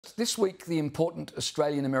This week, the important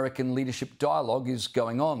Australian-American leadership dialogue is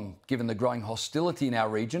going on, given the growing hostility in our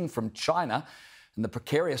region from China and the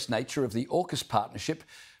precarious nature of the AUKUS partnership.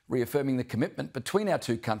 Reaffirming the commitment between our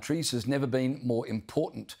two countries has never been more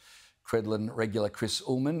important. Credlin regular Chris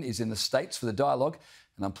Uhlmann is in the States for the dialogue,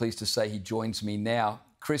 and I'm pleased to say he joins me now.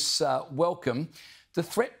 Chris, welcome. The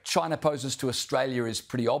threat China poses to Australia is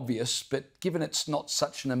pretty obvious, but given it's not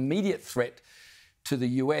such an immediate threat to the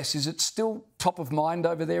US, is it still top of mind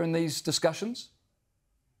over there in these discussions?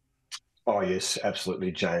 Oh, yes,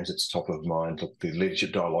 absolutely, James. It's top of mind. Look, the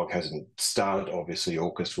leadership dialogue hasn't started. Obviously,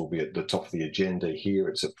 AUKUS will be at the top of the agenda here.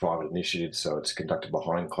 It's a private initiative, so it's conducted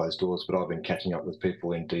behind closed doors. But I've been catching up with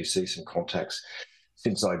people in DC, some contacts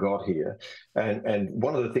since I got here. And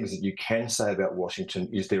one of the things that you can say about Washington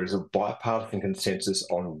is there is a bipartisan consensus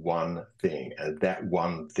on one thing, and that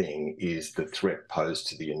one thing is the threat posed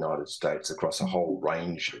to the United States across a whole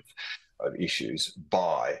range of issues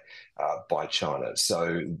by China.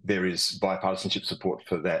 So there is bipartisanship support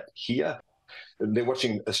for that here. They're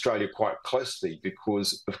watching Australia quite closely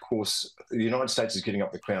because, of course, the United States is getting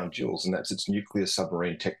up the crown jewels, and that's its nuclear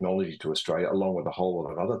submarine technology to Australia, along with a whole lot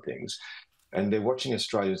of other things. And they're watching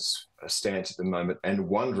Australia's stance at the moment and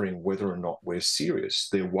wondering whether or not we're serious.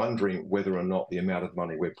 They're wondering whether or not the amount of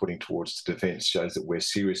money we're putting towards defence shows that we're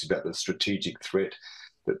serious about the strategic threat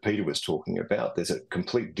that Peter was talking about. There's a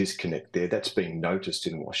complete disconnect there. That's being noticed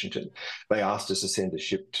in Washington. They asked us to send a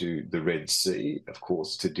ship to the Red Sea, of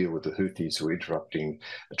course, to deal with the Houthis who are interrupting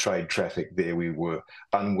trade traffic there. We were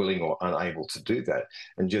unwilling or unable to do that.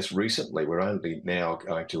 And just recently, we're only now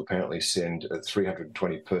going to apparently send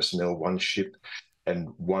 320 personnel, one ship and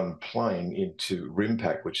one plane into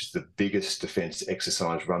RIMPAC, which is the biggest defence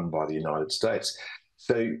exercise run by the United States.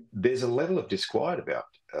 So there's a level of disquiet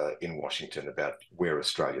in Washington about where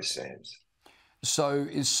Australia stands. So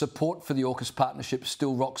is support for the AUKUS partnership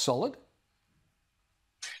still rock solid?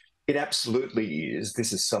 It absolutely is.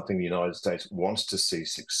 This is something the United States wants to see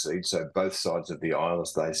succeed. So both sides of the aisle,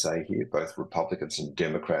 as they say here, both Republicans and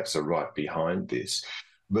Democrats are right behind this.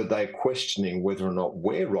 But they're questioning whether or not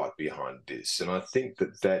we're right behind this. And I think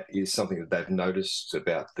that is something that they've noticed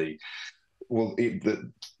about the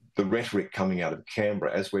rhetoric coming out of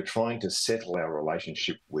Canberra. As we're trying to settle our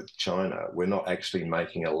relationship with China, we're not actually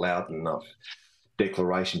making a loud enough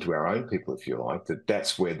declaration to our own people, if you like,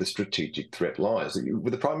 that's where the strategic threat lies.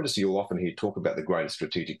 With the Prime Minister, you'll often hear talk about the greatest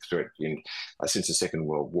strategic threat since the Second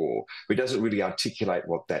World War, but he doesn't really articulate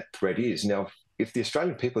what that threat is. Now, if the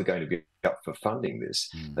Australian people are going to be up for funding this,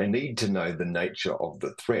 they need to know the nature of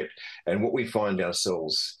the threat. And what we find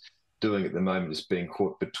ourselves doing at the moment is being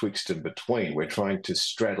caught betwixt and between. We're trying to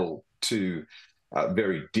straddle two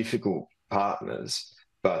very difficult partners,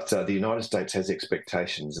 but the United States has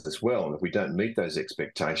expectations as well. And if we don't meet those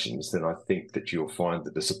expectations, then I think that you'll find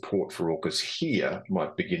that the support for AUKUS here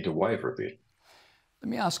might begin to waver a bit. Let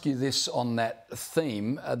me ask you this on that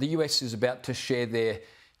theme. The US is about to share their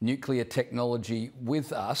nuclear technology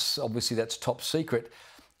with us. Obviously, that's top secret.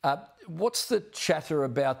 What's the chatter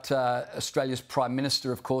about Australia's Prime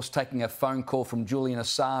Minister, of course, taking a phone call from Julian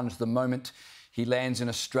Assange the moment he lands in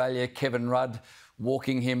Australia, Kevin Rudd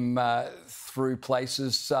walking him through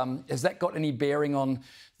places? Has that got any bearing on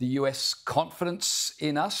the US confidence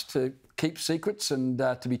in us to keep secrets and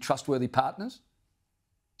to be trustworthy partners?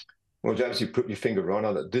 Well, James, you put your finger right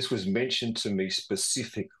on it. This was mentioned to me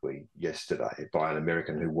specifically yesterday by an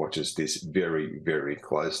American who watches this very, very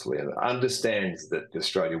closely and understands that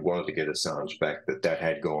Australia wanted to get Assange back, that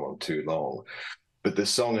had gone on too long. But the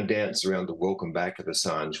song and dance around the welcome back of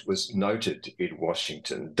Assange was noted in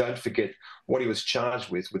Washington. Don't forget what he was charged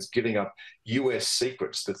with was giving up US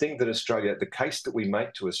secrets. The thing that the case that we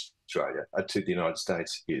make to Australia, to the United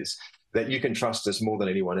States, is that you can trust us more than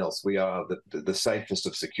anyone else. We are the safest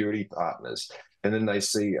of security partners. And then they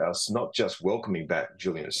see us not just welcoming back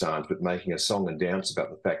Julian Assange, but making a song and dance about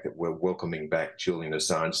the fact that we're welcoming back Julian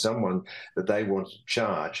Assange, someone that they want to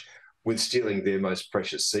charge with stealing their most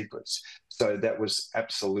precious secrets. So that was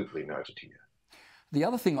absolutely noted here. The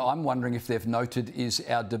other thing I'm wondering if they've noted is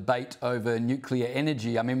our debate over nuclear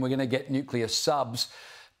energy. I mean, we're going to get nuclear subs,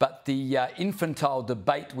 but the infantile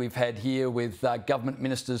debate we've had here with government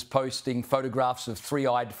ministers posting photographs of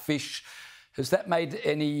three-eyed fish, has that made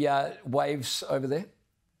any waves over there?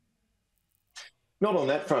 Not on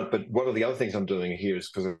that front, but one of the other things I'm doing here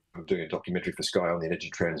is because I'm doing a documentary for Sky on the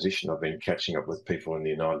energy transition. I've been catching up with people in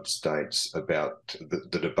the United States about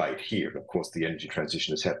the debate here. And of course, the energy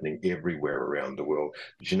transition is happening everywhere around the world.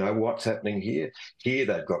 But you know what's happening here? Here,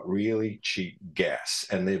 they've got really cheap gas,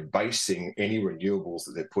 and they're basing any renewables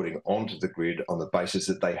that they're putting onto the grid on the basis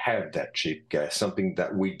that they have that cheap gas, something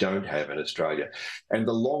that we don't have in Australia. And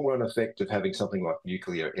the long-run effect of having something like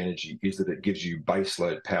nuclear energy is that it gives you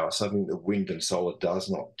baseload power, something that wind and solar does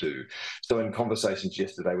not do. So in conversations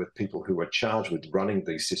yesterday with people who are charged with running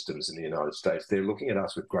these systems in the United States, they're looking at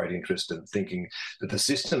us with great interest and thinking that the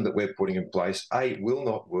system that we're putting in place, A, will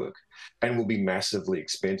not work and will be massively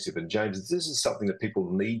expensive. And James, this is something that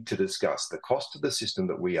people need to discuss. The cost of the system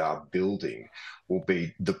that we are building will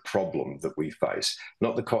be the problem that we face,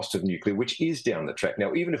 not the cost of nuclear, which is down the track.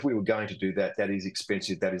 Now, even if we were going to do that, that is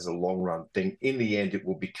expensive. That is a long run thing. In the end, it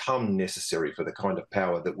will become necessary for the kind of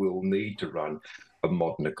power that we'll need to run a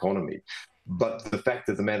modern economy. But the fact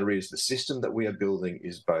of the matter is the system that we are building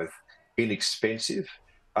is both expensive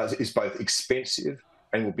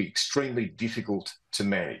and will be extremely difficult to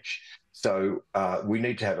manage. So we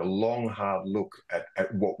need to have a long, hard look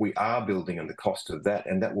at what we are building and the cost of that,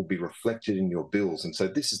 and that will be reflected in your bills. And so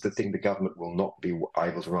this is the thing the government will not be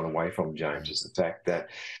able to run away from, James, is the fact that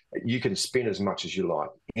you can spin as much as you like.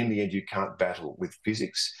 In the end, you can't battle with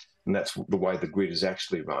physics. And that's the way the grid is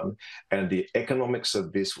actually run. And the economics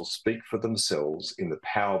of this will speak for themselves in the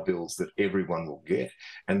power bills that everyone will get.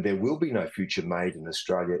 And there will be no future made in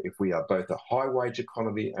Australia if we are both a high wage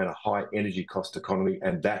economy and a high energy cost economy.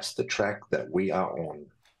 And that's the track that we are on.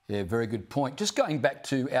 Yeah, very good point. Just going back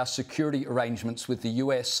to our security arrangements with the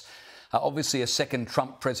US, obviously a second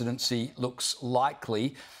Trump presidency looks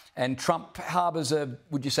likely. And Trump harbours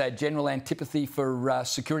would you say, a general antipathy for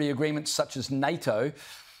security agreements such as NATO.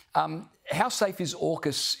 How safe is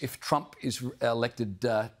AUKUS if Trump is elected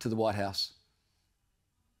to the White House?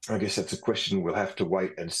 I guess that's a question we'll have to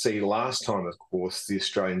wait and see. Last time, of course, the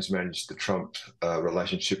Australians managed the Trump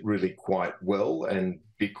relationship really quite well, and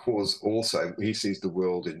because also he sees the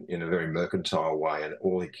world in a very mercantile way, and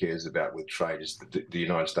all he cares about with trade is that the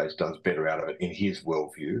United States does better out of it in his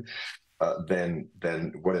worldview.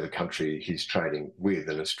 Than whatever country he's trading with.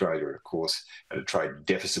 And Australia, of course, had a trade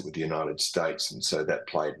deficit with the United States, and so that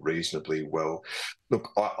played reasonably well.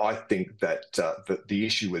 Look, I think that the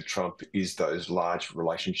issue with Trump is those large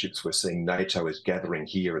relationships. We're seeing NATO is gathering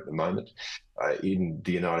here at the moment in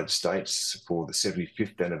the United States for the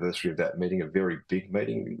 75th anniversary of that meeting, a very big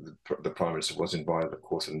meeting. The Prime Minister was invited, of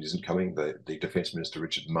course, and isn't coming. The Defence Minister,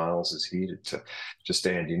 Richard Marles, is here to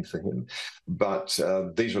stand in for him. But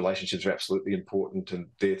these relationships are absolutely important, and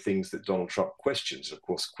they're things that Donald Trump questions. Of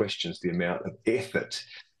course, questions the amount of effort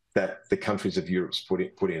that the countries of Europe's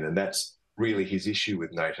put in, and that's really his issue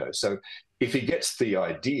with NATO. So if he gets the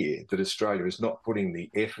idea that Australia is not putting the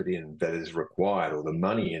effort in that is required, or the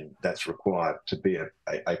money in that's required to be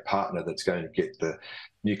a partner that's going to get the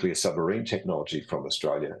nuclear submarine technology from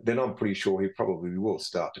Australia, then I'm pretty sure he probably will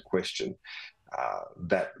start to question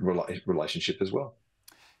that relationship as well.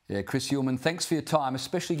 Yeah, Chris Uhlmann, thanks for your time,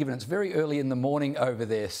 especially given it's very early in the morning over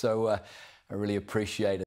there. So I really appreciate it.